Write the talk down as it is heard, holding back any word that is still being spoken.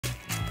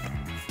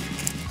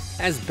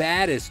As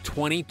bad as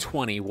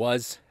 2020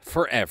 was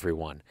for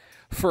everyone,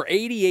 for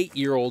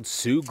 88-year-old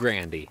Sue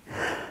Grandy,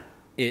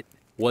 it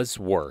was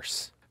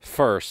worse.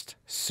 First,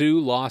 Sue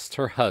lost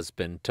her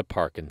husband to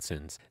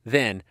Parkinson's.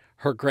 Then,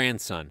 her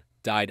grandson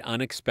died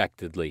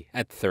unexpectedly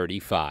at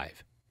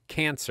 35.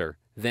 Cancer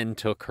then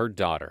took her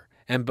daughter,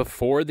 and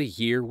before the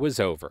year was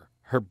over,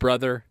 her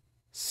brother,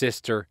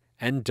 sister,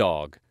 and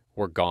dog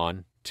were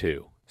gone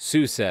too.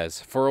 Sue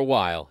says for a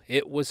while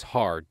it was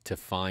hard to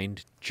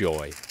find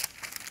joy.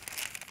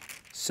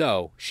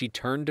 So she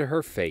turned to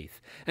her faith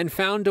and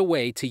found a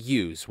way to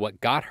use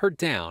what got her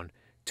down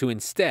to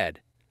instead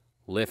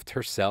lift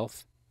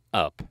herself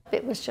up.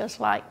 It was just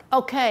like,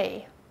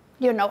 okay,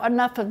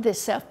 enough of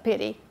this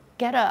self-pity.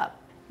 Get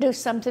up, do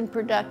something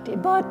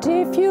productive. But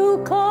if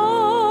you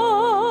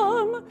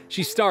come...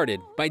 She started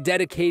by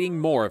dedicating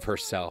more of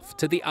herself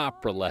to the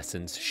opera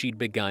lessons she'd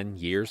begun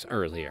years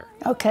earlier.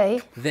 Okay.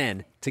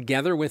 Then,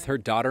 together with her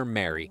daughter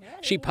Mary,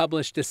 she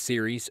published a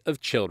series of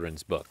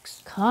children's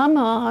books. Come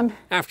on.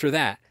 After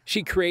that,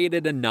 she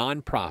created a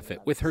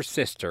nonprofit with her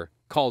sister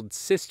called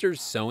Sisters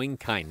Sewing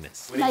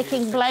Kindness.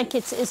 Making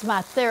blankets is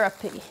my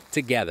therapy.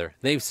 Together,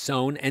 they've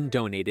sewn and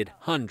donated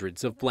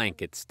hundreds of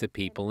blankets to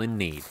people in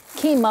need.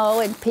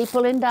 Chemo and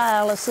people in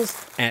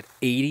dialysis. At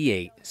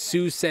 88,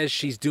 Sue says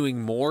she's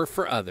doing more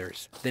for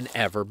others than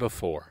ever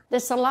before.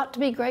 There's a lot to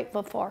be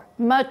grateful for.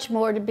 Much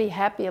more to be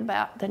happy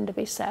about than to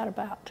be sad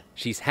about.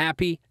 She's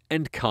happy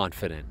and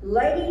confident.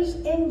 Ladies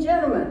and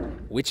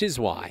gentlemen. Which is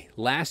why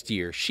last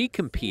year she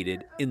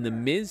competed in the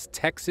Ms.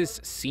 Texas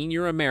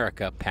Senior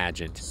America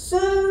pageant.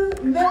 Sue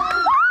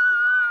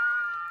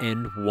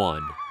and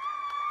won.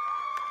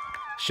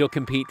 She'll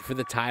compete for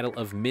the title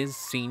of Ms.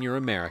 Senior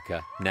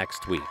America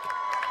next week.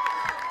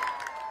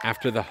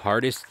 After the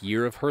hardest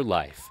year of her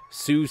life,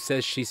 Sue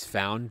says she's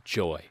found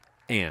joy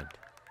and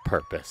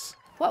purpose.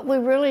 What we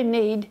really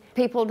need,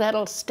 people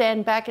that'll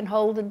stand back and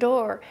hold the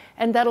door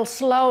and that'll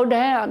slow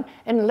down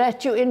and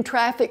let you in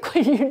traffic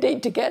when you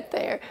need to get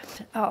there.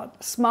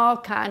 Small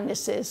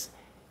kindnesses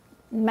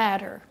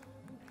matter.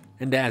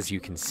 And as you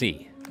can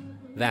see,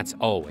 that's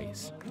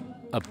always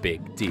a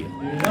big deal.